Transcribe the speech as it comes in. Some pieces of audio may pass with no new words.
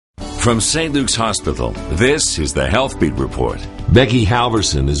From St. Luke's Hospital, this is the Health Beat Report. Becky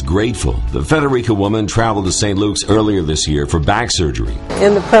Halverson is grateful the Frederika woman traveled to St. Luke's earlier this year for back surgery.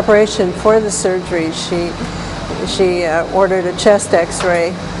 In the preparation for the surgery, she ordered a chest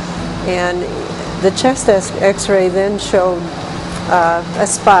x-ray, and the chest x-ray then showed a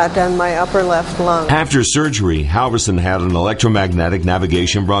spot on my upper left lung. After surgery, Halverson had an electromagnetic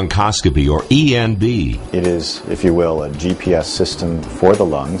navigation bronchoscopy, or ENB. It is, if you will, a GPS system for the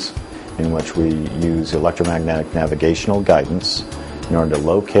lungs in which we use electromagnetic navigational guidance in order to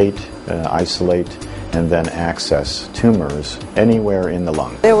locate, isolate, and then access tumors anywhere in the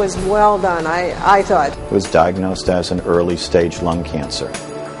lung. It was well done, I thought. It was diagnosed as an early stage lung cancer.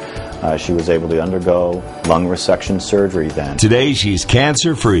 She was able to undergo lung resection surgery then. Today she's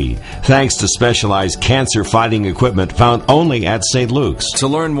cancer-free, thanks to specialized cancer-fighting equipment found only at St. Luke's. To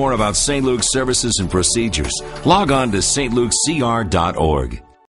learn more about St. Luke's services and procedures, log on to stlukecr.org.